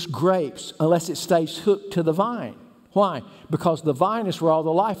produce grapes unless it stays hooked to the vine. Why? Because the vine is where all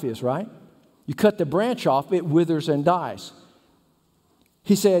the life is, right? You cut the branch off, it withers and dies.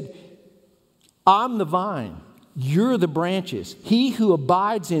 He said, "I'm the vine. You're the branches. He who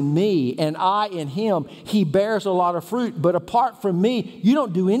abides in me and I in him, he bears a lot of fruit. But apart from me, you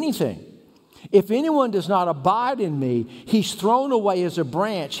don't do anything. If anyone does not abide in me, he's thrown away as a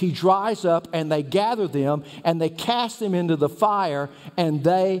branch. He dries up, and they gather them, and they cast them into the fire, and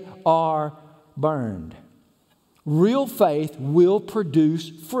they are burned." Real faith will produce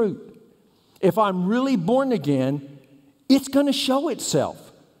fruit. If I'm really born again, it's going to show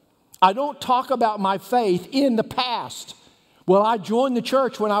itself. I don't talk about my faith in the past. Well, I joined the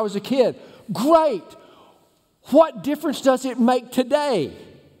church when I was a kid. Great. What difference does it make today?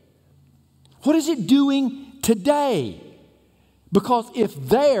 What is it doing today? Because if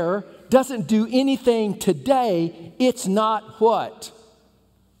there doesn't do anything today, it's not what?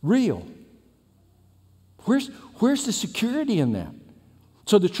 Real. Where's the security in that?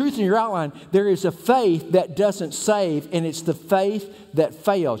 So the truth in your outline, there is a faith that doesn't save, and it's the faith that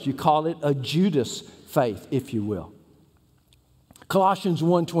fails. You call it a Judas faith, if you will. Colossians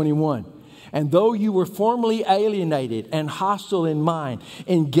 1:21. "And though you were formerly alienated and hostile in mind,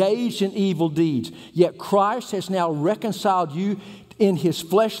 engaged in evil deeds, yet Christ has now reconciled you in his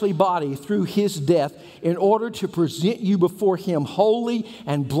fleshly body through his death in order to present you before him holy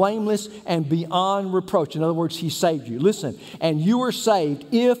and blameless and beyond reproach." In other words, he saved you. Listen, "and you are saved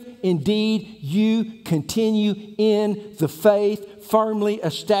if indeed you continue in the faith, firmly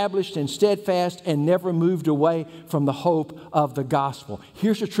established and steadfast and never moved away from the hope of the gospel."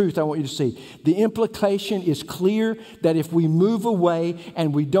 Here's the truth I want you to see. The implication is clear that if we move away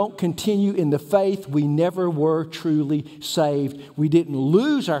and we don't continue in the faith, we never were truly saved. We didn't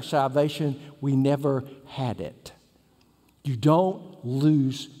lose our salvation. We never had it. You don't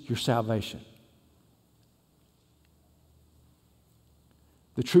lose your salvation.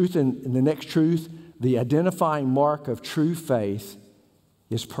 The truth and the next truth, the identifying mark of true faith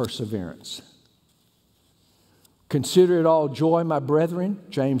is perseverance. "Consider it all joy, my brethren,"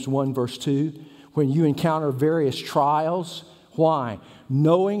 James 1 verse 2, "when you encounter various trials." Why?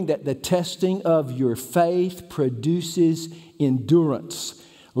 "Knowing that the testing of your faith produces endurance.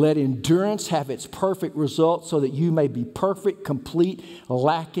 Let endurance have its perfect result so that you may be perfect, complete,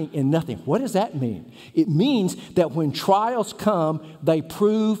 lacking in nothing." What does that mean? It means that when trials come, they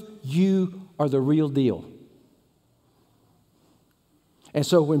prove you are the real deal. And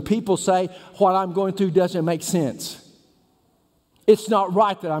so when people say, "What I'm going through doesn't make sense," it's not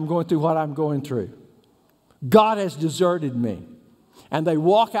right that I'm going through what I'm going through. God has deserted me. And they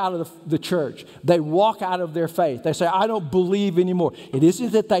walk out of the church. They walk out of their faith. They say, "I don't believe anymore." It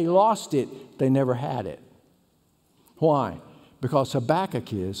isn't that they lost it. They never had it. Why? Because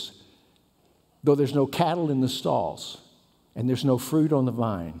Habakkuk is, "Though there's no cattle in the stalls and there's no fruit on the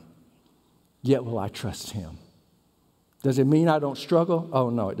vine, yet will I trust him." Does it mean I don't struggle? Oh,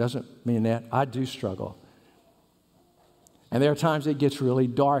 no, it doesn't mean that. I do struggle. And there are times it gets really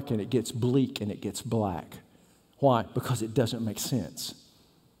dark and it gets bleak and it gets black. Why? Because it doesn't make sense.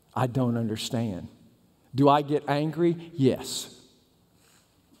 I don't understand. Do I get angry? Yes.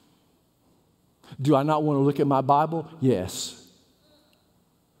 Do I not want to look at my Bible? Yes.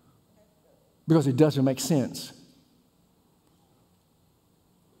 Because it doesn't make sense.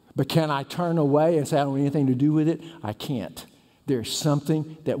 But can I turn away and say I don't want anything to do with it? I can't. There's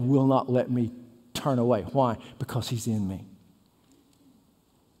something that will not let me turn away. Why? Because he's in me.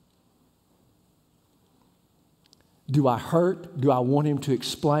 Do I hurt? Do I want him to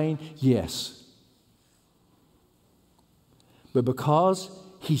explain? Yes. But because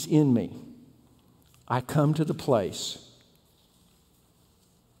he's in me, I come to the place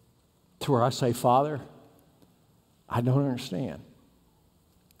to where I say, Father, I don't understand,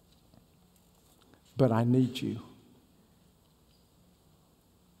 but I need you,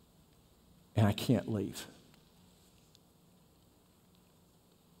 and I can't leave.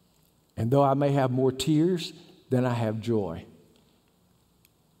 And though I may have more tears than I have joy,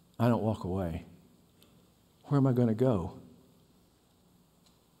 I don't walk away. Where am I going to go?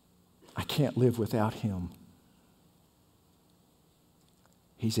 I can't live without him.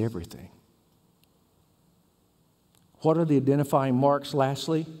 He's everything. What are the identifying marks,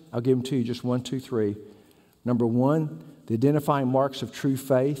 lastly? I'll give them to you, just 1, 2, 3. Number 1, the identifying marks of true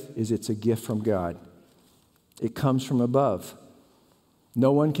faith is it's a gift from God. It comes from above.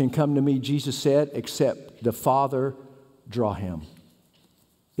 No one can come to me, Jesus said, except the Father draw him.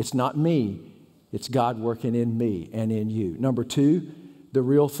 It's not me. It's God working in me and in you. Number 2, the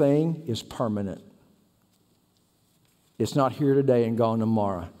real thing is permanent. It's not here today and gone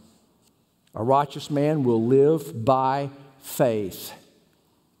tomorrow. A righteous man will live by faith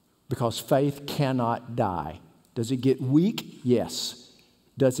because faith cannot die. Does it get weak? Yes.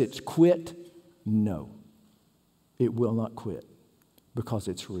 Does it quit? No. It will not quit because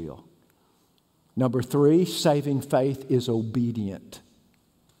it's real. Number 3, saving faith is obedient.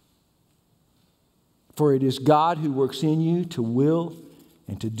 For it is God who works in you to will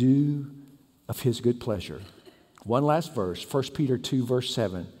and to do of his good pleasure. One last verse, 1 Peter 2, verse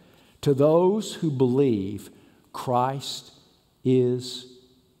 7. To those who believe, Christ is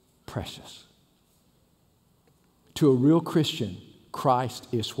precious. To a real Christian, Christ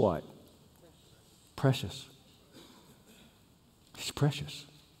is what? Precious. He's precious.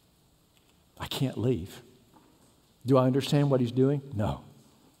 I can't leave. Do I understand what he's doing? No.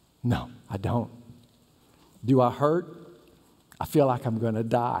 No, I don't. Do I hurt? I feel like I'm going to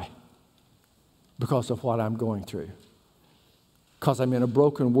die because of what I'm going through. Because I'm in a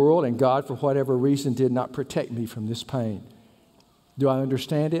broken world and God, for whatever reason, did not protect me from this pain. Do I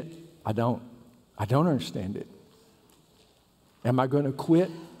understand it? I don't. I don't understand it. Am I going to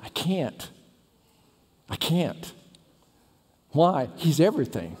quit? I can't. I can't. Why? He's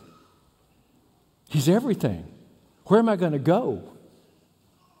everything. He's everything. Where am I going to go?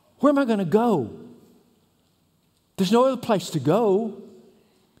 Where am I going to go? There's no other place to go.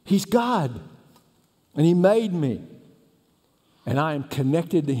 He's God. And he made me. And I am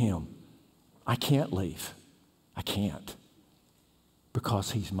connected to him. I can't leave. I can't.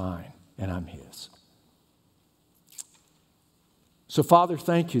 Because he's mine and I'm his. So, Father,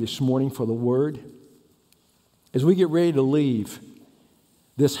 thank you this morning for the word. As we get ready to leave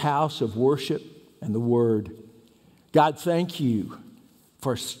this house of worship and the word, God, thank you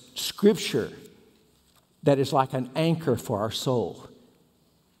for scripture that is like an anchor for our soul.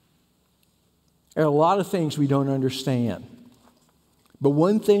 There are a lot of things we don't understand. But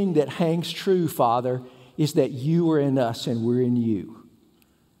one thing that hangs true, Father, is that you are in us and we're in you.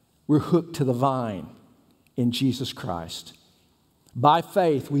 We're hooked to the vine in Jesus Christ. By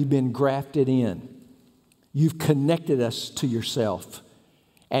faith, we've been grafted in. You've connected us to yourself.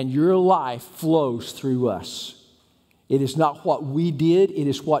 And your life flows through us. It is not what we did, it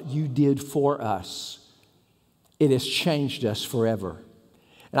is what you did for us. It has changed us forever.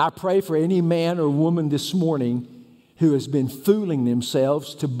 And I pray for any man or woman this morning who has been fooling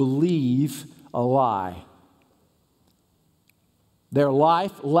themselves to believe a lie. Their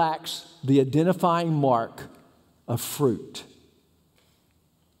life lacks the identifying mark of fruit.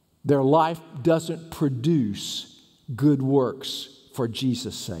 Their life doesn't produce good works for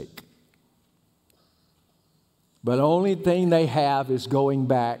Jesus' sake. But the only thing they have is going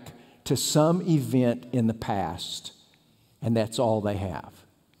back to some event in the past, and that's all they have.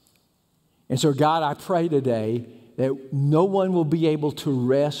 And so, God, I pray today that no one will be able to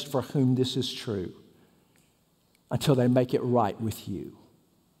rest for whom this is true until they make it right with you.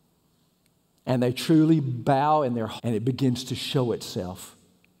 And they truly bow in their heart, and it begins to show itself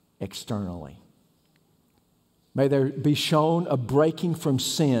externally. May there be shown a breaking from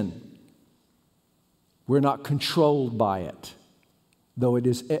sin. We're not controlled by it, though it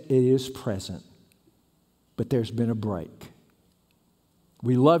is present. But there's been a break.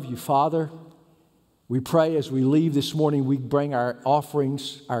 We love you, Father. We pray as we leave this morning, we bring our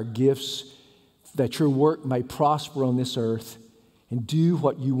offerings, our gifts, that your work may prosper on this earth and do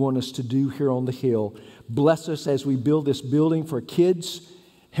what you want us to do here on the hill. Bless us as we build this building for kids.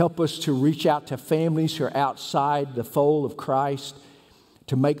 Help us to reach out to families who are outside the fold of Christ,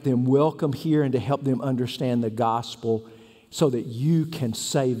 to make them welcome here and to help them understand the gospel so that you can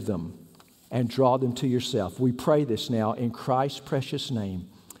save them and draw them to yourself. We pray this now in Christ's precious name.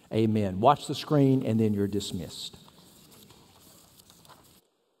 Amen. Watch the screen, and then you're dismissed.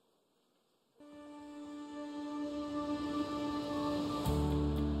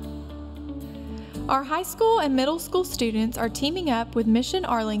 Our high school and middle school students are teaming up with Mission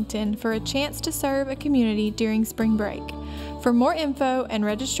Arlington for a chance to serve a community during spring break. For more info and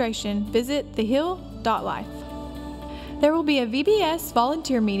registration, visit thehill.life. There will be a VBS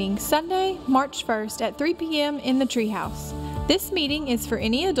volunteer meeting Sunday, March 1st at 3 p.m. in the Treehouse. This meeting is for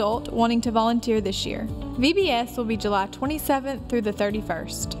any adult wanting to volunteer this year. VBS will be July 27th through the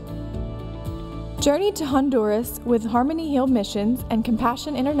 31st. Journey to Honduras with Harmony Hill Missions and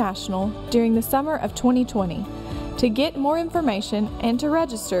Compassion International during the summer of 2020. To get more information and to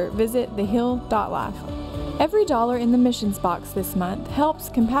register, visit thehill.life. Every dollar in the missions box this month helps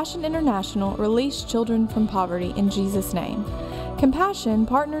Compassion International release children from poverty in Jesus' name. Compassion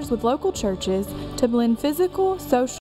partners with local churches to blend physical, social,